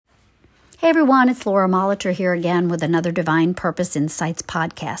Hey everyone, it's Laura Molitor here again with another Divine Purpose Insights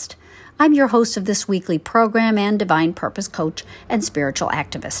podcast. I'm your host of this weekly program and Divine Purpose coach and spiritual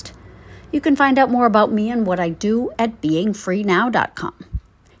activist. You can find out more about me and what I do at beingfreenow.com.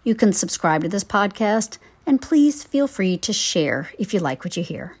 You can subscribe to this podcast and please feel free to share if you like what you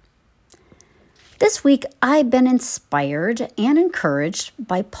hear. This week, I've been inspired and encouraged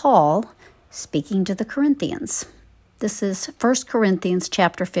by Paul speaking to the Corinthians. This is 1 Corinthians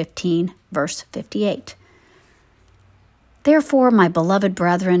chapter 15, verse 58. Therefore, my beloved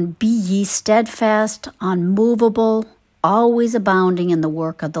brethren, be ye steadfast, unmovable, always abounding in the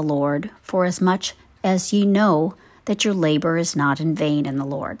work of the Lord, forasmuch as ye know that your labor is not in vain in the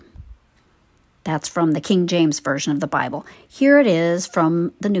Lord. That's from the King James Version of the Bible. Here it is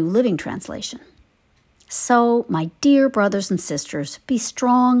from the New Living Translation. So, my dear brothers and sisters, be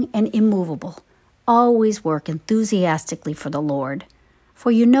strong and immovable. Always work enthusiastically for the Lord, for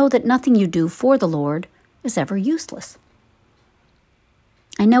you know that nothing you do for the Lord is ever useless.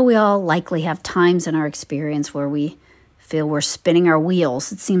 I know we all likely have times in our experience where we feel we're spinning our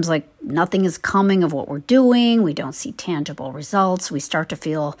wheels. It seems like nothing is coming of what we're doing. We don't see tangible results. We start to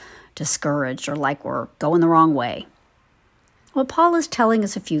feel discouraged or like we're going the wrong way. Well, Paul is telling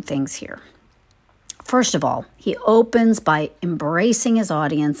us a few things here. First of all, he opens by embracing his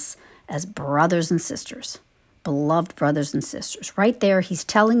audience as brothers and sisters, beloved brothers and sisters. Right there, he's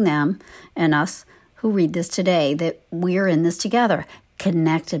telling them and us who read this today that we're in this together,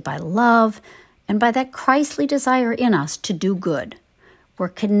 connected by love and by that Christly desire in us to do good. We're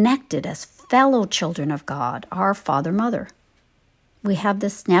connected as fellow children of God, our Father, Mother. We have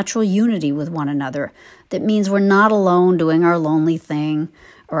this natural unity with one another that means we're not alone doing our lonely thing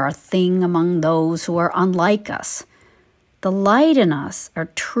or our thing among those who are unlike us. The light in us, our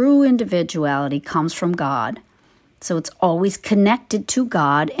true individuality, comes from God. So it's always connected to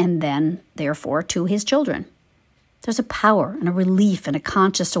God and then, therefore, to his children. There's a power and a relief and a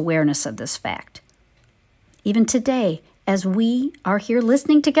conscious awareness of this fact. Even today, as we are here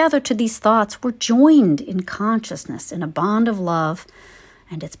listening together to these thoughts, we're joined in consciousness in a bond of love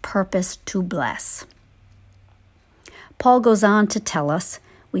and its purpose to bless. Paul goes on to tell us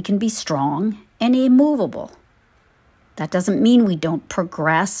we can be strong and immovable. That doesn't mean we don't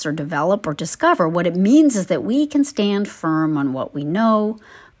progress or develop or discover. What it means is that we can stand firm on what we know,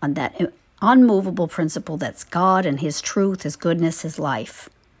 on that unmovable principle that's God and his truth, his goodness, his life.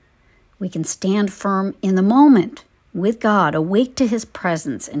 We can stand firm in the moment with God, awake to his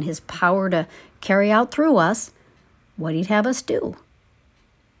presence and his power to carry out through us what he'd have us do.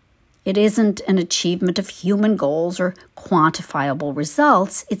 It isn't an achievement of human goals or quantifiable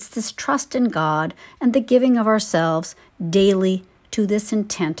results. It's this trust in God and the giving of ourselves daily to this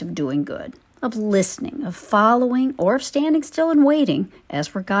intent of doing good, of listening, of following, or of standing still and waiting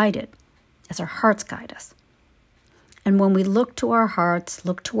as we're guided, as our hearts guide us. And when we look to our hearts,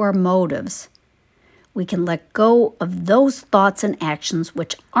 look to our motives, we can let go of those thoughts and actions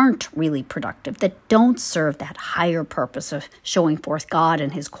which aren't really productive, that don't serve that higher purpose of showing forth God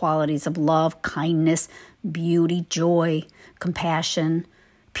and his qualities of love, kindness, beauty, joy, compassion,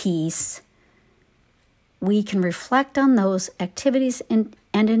 peace. We can reflect on those activities and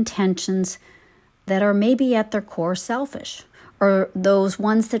intentions that are maybe at their core selfish, or those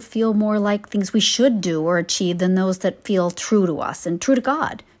ones that feel more like things we should do or achieve than those that feel true to us and true to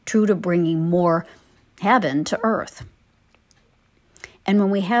God, true to bringing more heaven to earth. And when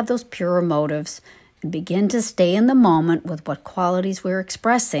we have those purer motives and begin to stay in the moment with what qualities we're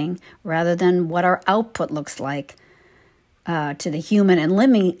expressing rather than what our output looks like to the human and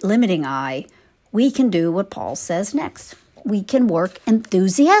limiting eye, we can do what Paul says next. We can work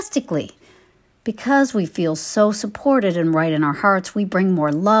enthusiastically. Because we feel so supported and right in our hearts, we bring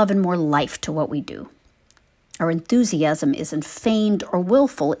more love and more life to what we do. Our enthusiasm isn't feigned or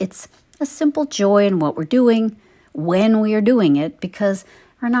willful. It's a simple joy in what we're doing, when we are doing it, because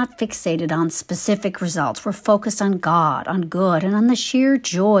we're not fixated on specific results. We're focused on God, on good, and on the sheer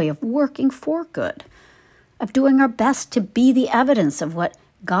joy of working for good, of doing our best to be the evidence of what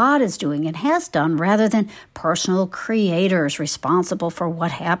God is doing and has done, rather than personal creators responsible for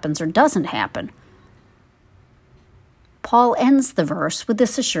what happens or doesn't happen. Paul ends the verse with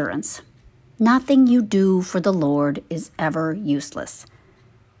this assurance: nothing you do for the Lord is ever useless.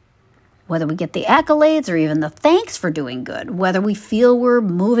 Whether we get the accolades or even the thanks for doing good, whether we feel we're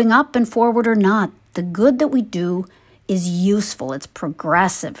moving up and forward or not, the good that we do is useful, it's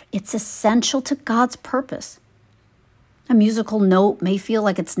progressive, it's essential to God's purpose. A musical note may feel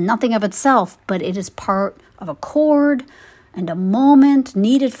like it's nothing of itself, but it is part of a chord and a moment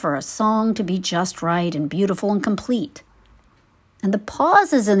needed for a song to be just right and beautiful and complete. And the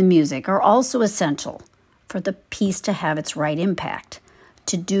pauses in the music are also essential for the piece to have its right impact,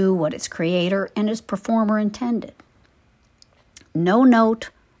 to do what its creator and its performer intended. No note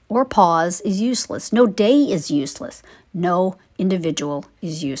or pause is useless. No day is useless. No individual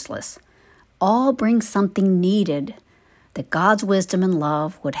is useless. All bring something needed that God's wisdom and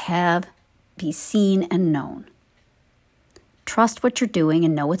love would have be seen and known. Trust what you're doing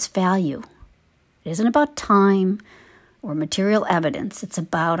and know its value. It isn't about time or material evidence. It's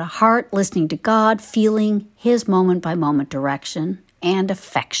about a heart listening to God, feeling His moment-by-moment direction and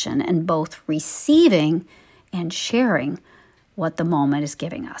affection, and both receiving and sharing what the moment is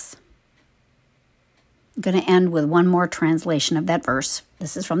giving us. I'm going to end with one more translation of that verse.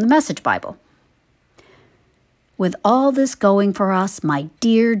 This is from the Message Bible. With all this going for us, my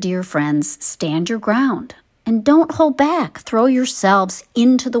dear, dear friends, stand your ground and don't hold back. Throw yourselves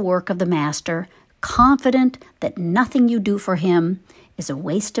into the work of the Master, confident that nothing you do for Him is a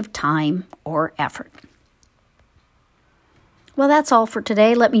waste of time or effort. Well, that's all for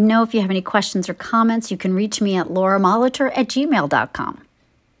today. Let me know if you have any questions or comments. You can reach me at lauramolitor@gmail.com.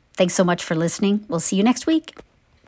 Thanks so much for listening. We'll see you next week.